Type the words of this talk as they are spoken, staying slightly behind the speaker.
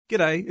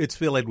G'day, it's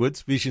Phil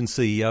Edwards, Vision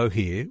CEO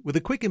here, with a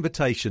quick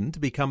invitation to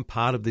become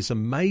part of this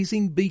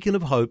amazing beacon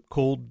of hope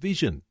called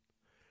Vision.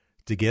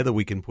 Together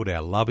we can put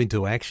our love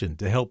into action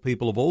to help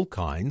people of all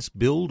kinds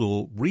build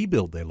or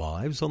rebuild their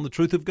lives on the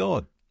truth of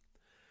God.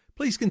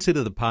 Please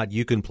consider the part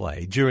you can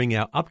play during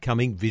our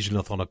upcoming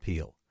Visionathon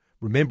appeal,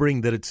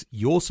 remembering that it's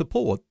your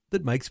support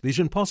that makes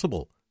Vision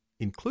possible,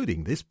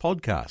 including this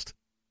podcast.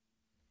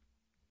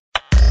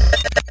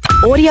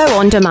 Audio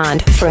on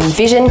demand from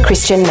Vision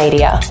Christian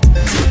Media.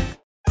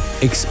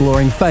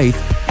 Exploring faith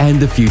and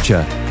the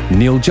future.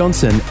 Neil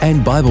Johnson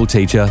and Bible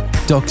teacher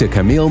Dr.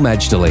 Camille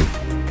Majdali.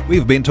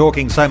 We've been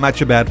talking so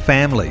much about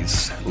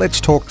families. Let's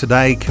talk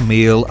today,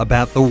 Camille,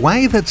 about the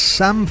way that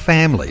some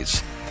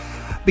families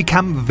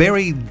become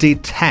very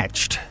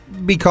detached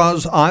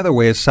because either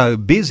we're so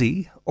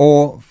busy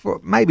or for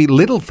maybe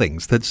little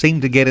things that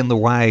seem to get in the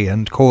way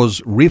and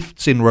cause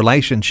rifts in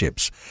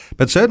relationships.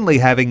 But certainly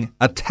having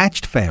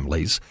attached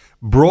families,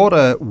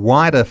 broader,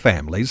 wider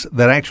families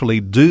that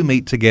actually do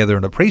meet together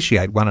and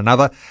appreciate one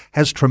another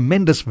has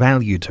tremendous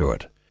value to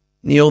it.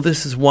 Neil,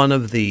 this is one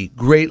of the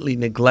greatly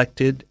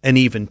neglected and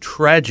even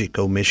tragic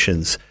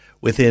omissions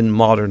within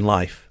modern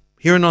life,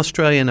 here in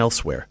Australia and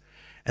elsewhere.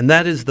 And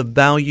that is the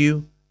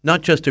value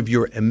not just of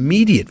your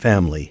immediate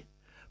family,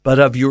 but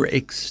of your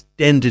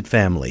extended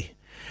family.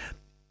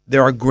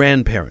 There are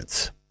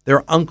grandparents, there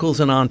are uncles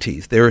and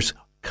aunties, there's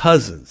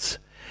cousins,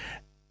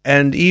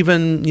 and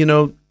even,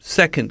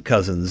 second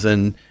cousins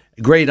and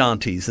great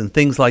aunties and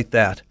things like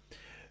that.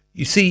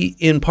 You see,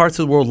 in parts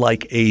of the world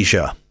like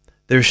Asia,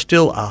 there's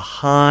still a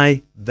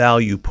high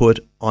value put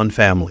on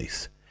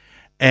families.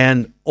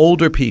 And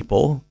older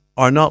people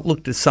are not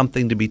looked as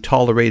something to be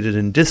tolerated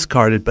and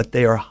discarded, but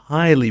they are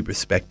highly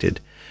respected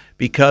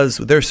because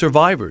they're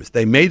survivors.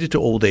 They made it to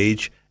old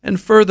age,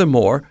 and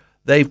furthermore,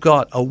 they've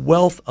got a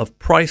wealth of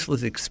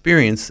priceless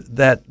experience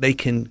that they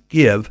can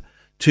give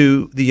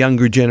to the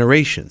younger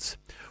generations.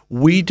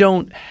 We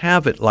don't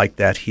have it like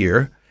that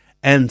here,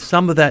 and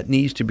some of that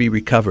needs to be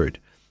recovered.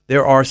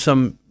 There are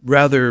some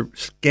rather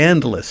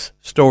scandalous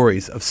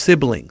stories of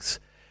siblings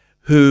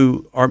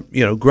who are,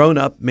 grown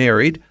up,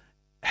 married,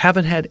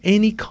 haven't had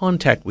any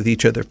contact with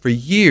each other for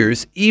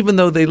years, even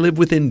though they live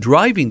within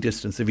driving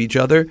distance of each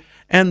other,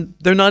 and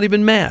they're not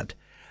even mad.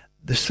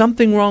 There's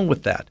something wrong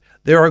with that.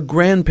 There are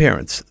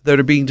grandparents that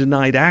are being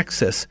denied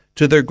access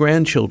to their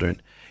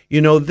grandchildren.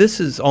 This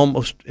is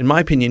almost, in my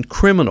opinion,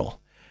 criminal,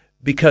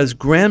 because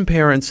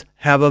grandparents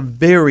have a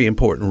very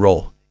important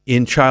role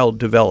in child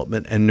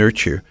development and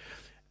nurture.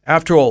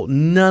 After all,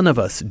 none of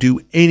us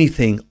do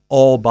anything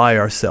all by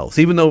ourselves,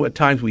 even though at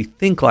times we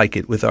think like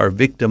it with our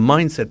victim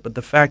mindset. But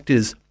the fact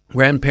is,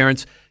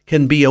 grandparents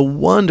can be a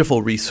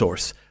wonderful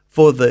resource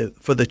for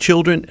the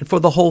children and for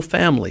the whole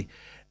family.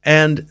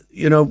 And,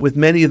 with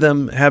many of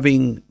them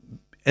having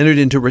entered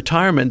into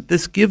retirement,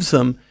 this gives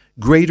them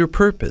greater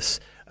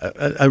purpose,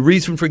 a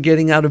reason for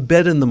getting out of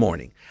bed in the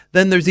morning.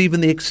 Then there's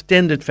even the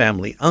extended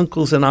family,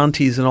 uncles and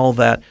aunties and all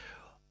that.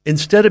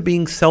 Instead of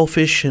being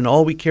selfish and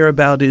all we care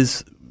about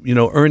is,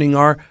 earning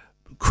our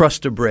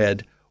crust of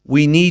bread,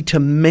 we need to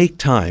make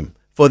time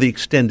for the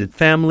extended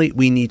family.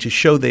 We need to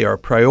show they are a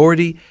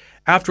priority.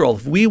 After all,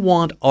 if we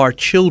want our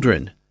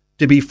children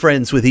to be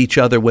friends with each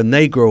other when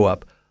they grow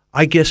up,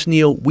 I guess,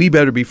 Neil, we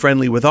better be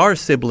friendly with our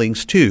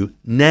siblings too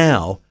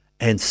now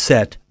and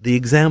set the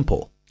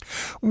example.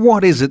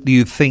 What is it, do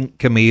you think,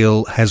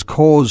 Camille, has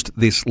caused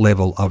this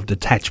level of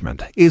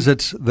detachment? Is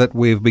it that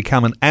we've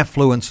become an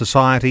affluent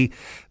society,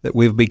 that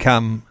we've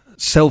become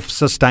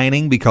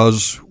self-sustaining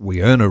because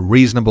we earn a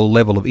reasonable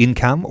level of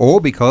income,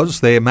 or because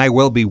there may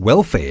well be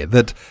welfare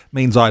that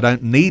means I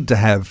don't need to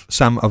have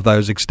some of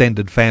those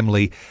extended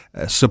family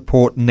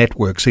support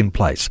networks in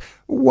place?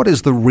 What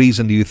is the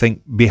reason, do you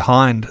think,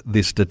 behind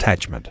this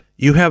detachment?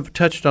 You have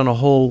touched on a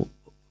whole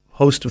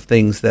host of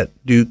things that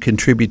do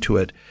contribute to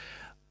it.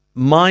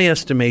 My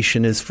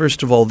estimation is,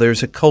 first of all,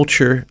 there's a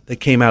culture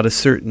that came out of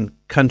certain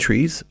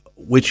countries,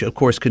 which of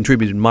course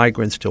contributed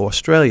migrants to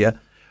Australia,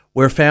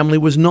 where family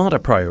was not a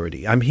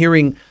priority. I'm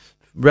hearing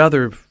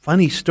rather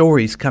funny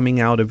stories coming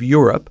out of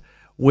Europe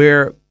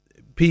where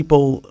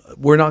people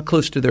were not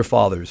close to their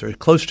fathers or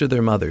close to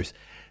their mothers.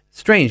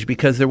 Strange,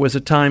 because there was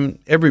a time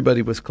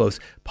everybody was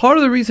close. Part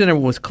of the reason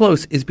everyone was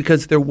close is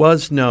because there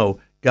was no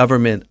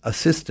government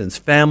assistance.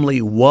 Family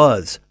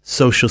was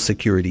Social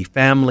Security.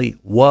 Family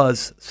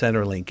was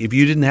Centrelink. If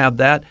you didn't have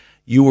that,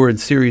 you were in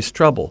serious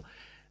trouble.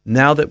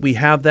 Now that we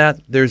have that,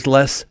 there's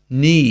less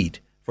need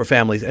for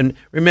families. And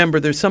remember,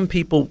 there's some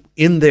people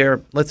in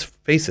there, let's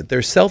face it,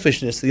 their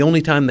selfishness, the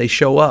only time they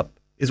show up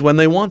is when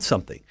they want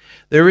something.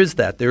 There is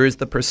that. There is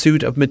the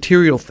pursuit of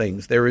material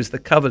things. There is the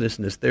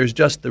covetousness. There's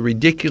just the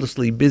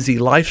ridiculously busy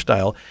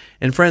lifestyle.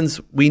 And friends,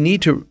 we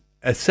need to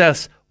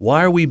assess,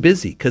 why are we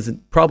busy? Because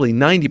probably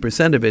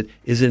 90% of it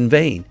is in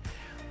vain.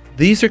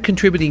 These are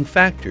contributing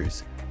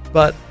factors.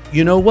 But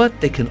you know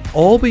what? They can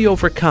all be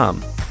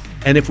overcome.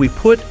 And if we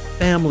put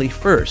family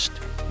first,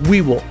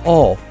 we will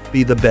all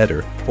be the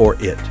better for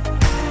it.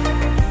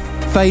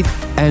 Faith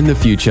and the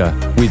Future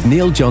with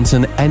Neil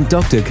Johnson and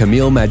Dr.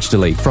 Camille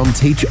Majdali from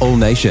Teach All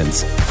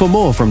Nations. For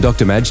more from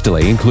Dr.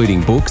 Majdali,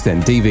 including books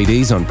and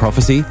DVDs on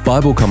prophecy,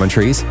 Bible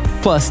commentaries,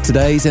 plus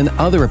today's and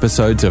other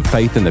episodes of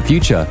Faith and the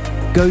Future,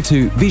 go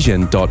to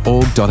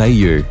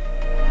vision.org.au.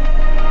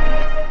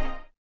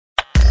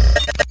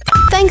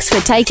 Thanks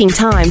for taking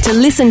time to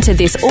listen to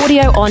this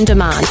audio on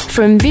demand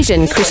from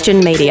Vision Christian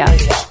Media.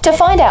 To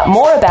find out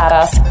more about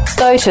us,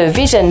 go to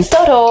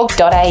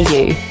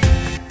vision.org.au.